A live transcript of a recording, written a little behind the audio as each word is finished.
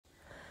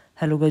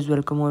Hello guys,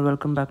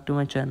 welcome back to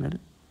my channel.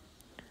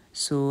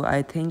 So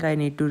I think I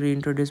need to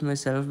reintroduce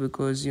myself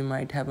because you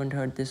might haven't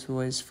heard this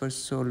voice for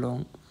so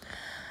long.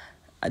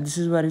 This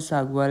is Varis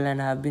Sagwal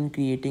and I have been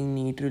creating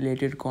NEET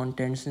related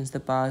content since the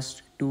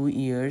past 2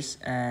 years,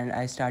 and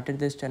I started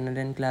this channel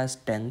in class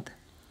 10th.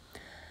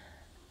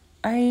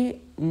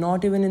 I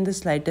not even in the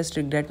slightest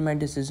regret my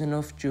decision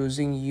of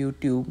choosing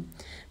YouTube,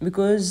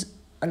 because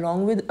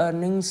along with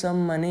earning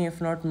some money if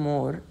not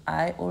more,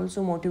 I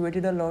also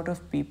motivated a lot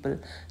of people.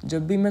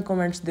 जब भी मैं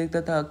comments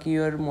देखता था कि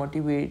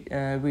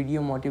your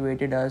video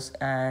motivated us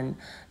and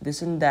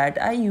this and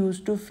that, I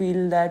used to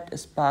feel that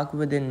spark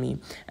within me.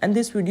 And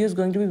this video is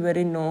going to be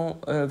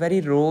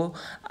very raw.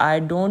 I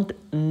don't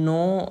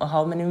know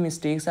how many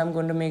mistakes I'm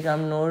going to make.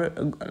 I'm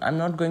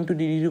not going to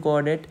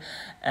re-record it,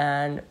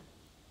 and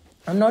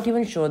I'm not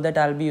even sure that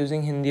I'll be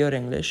using Hindi or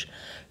English.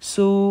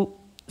 So,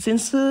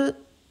 since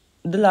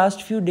the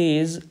last few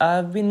days,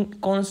 I've been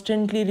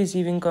constantly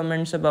receiving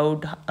comments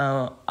about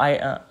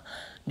I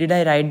did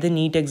I write the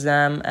NEET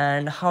exam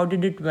and how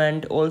did it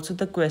went. Also,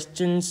 the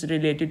questions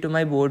related to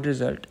my board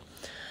result.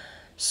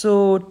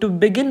 So to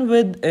begin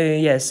with,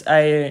 yes,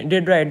 I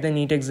did write the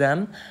NEET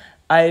exam.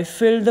 I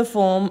filled the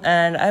form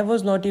and I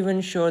was not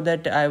even sure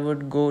that I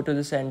would go to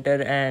the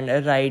center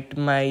and write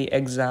my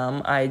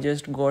exam. I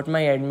just got my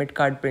admit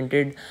card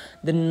printed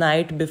the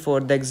night before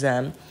the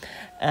exam,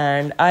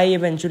 and I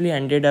eventually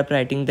ended up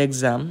writing the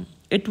exam.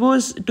 It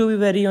was, to be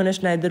very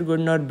honest, neither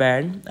good nor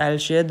bad. I'll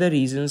share the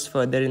reasons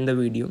further in the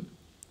video.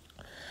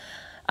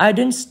 I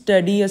didn't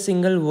study a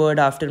single word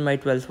after my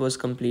 12th was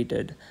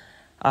completed,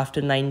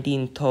 after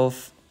 19th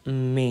of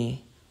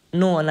May.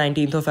 No,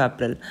 19th of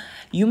April.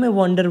 You may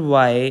wonder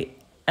why,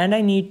 and I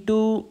need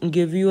to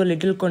give you a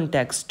little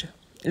context.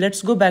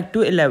 Let's go back to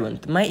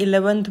 11th. My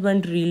 11th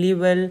went really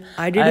well.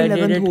 I did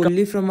 11th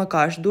wholly from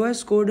Akash, though I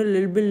scored a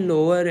little bit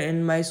lower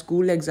in my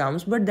school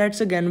exams, but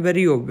that's again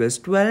very obvious.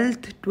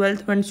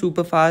 12th went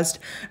super fast.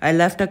 I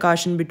left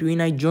Akash in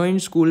between. I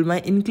joined school. My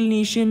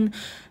inclination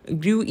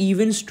grew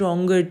even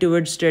stronger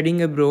towards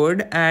studying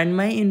abroad, and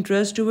my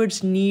interest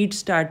towards NEET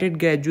started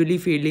gradually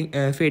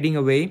fading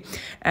away.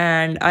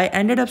 And I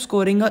ended up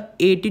scoring a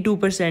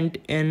 82%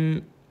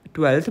 in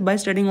 12th by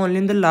studying only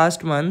in the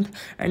last month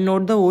and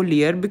not the whole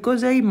year,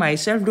 because I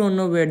myself don't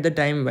know where the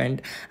time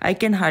went. I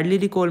can hardly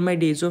recall my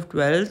days of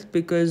 12th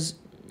because,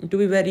 to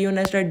be very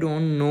honest, I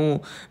don't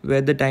know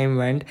where the time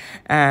went.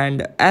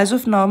 And as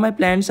of now, my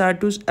plans are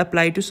to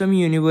apply to some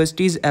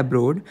universities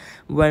abroad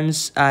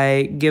once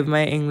I give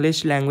my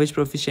English language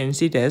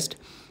proficiency test.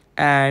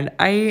 And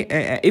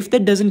if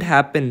that doesn't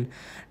happen,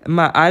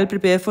 I'll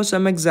prepare for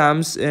some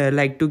exams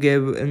like to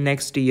give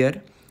next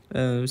year,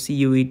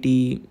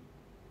 CUET,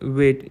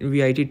 with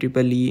VIT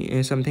triple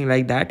E, something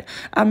like that.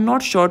 I'm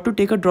not sure to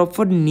take a drop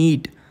for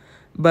NEET,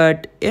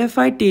 but if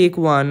I take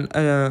one,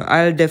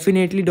 I'll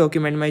definitely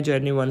document my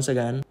journey once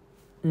again.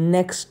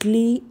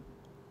 Nextly,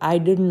 I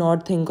did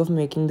not think of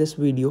making this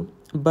video,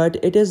 but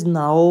it is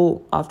now,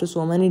 after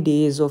so many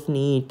days of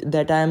NEET,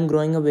 that I am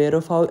growing aware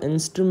of how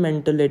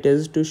instrumental it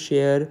is to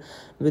share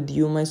with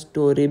you my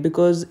story,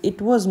 because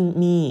it was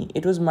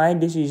my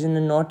decision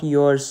and not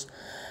yours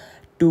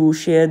to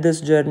share this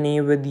journey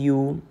with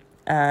you.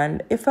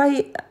 And if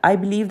I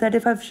believe that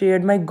if I've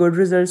shared my good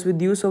results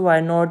with you, so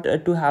why not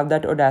to have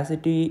that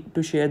audacity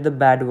to share the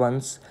bad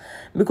ones,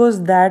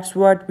 because that's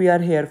what we are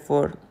here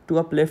for, to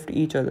uplift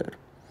each other.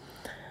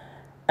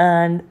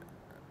 And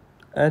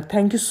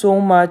thank you so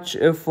much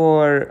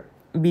for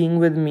being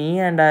with me,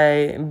 and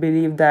I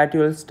believe that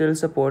you'll still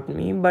support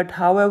me. But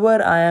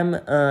however, I am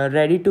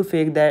ready to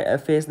face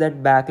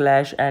that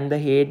backlash and the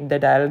hate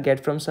that I'll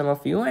get from some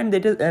of you, and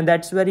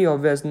that's very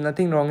obvious,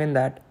 nothing wrong in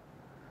that.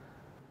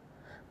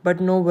 But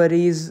no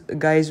worries,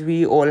 guys,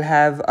 we all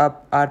have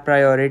our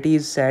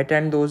priorities set,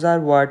 and those are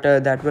what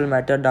that will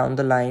matter down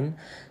the line.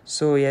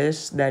 So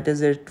yes, that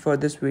is it for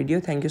this video.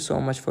 Thank you so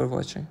much for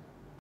watching.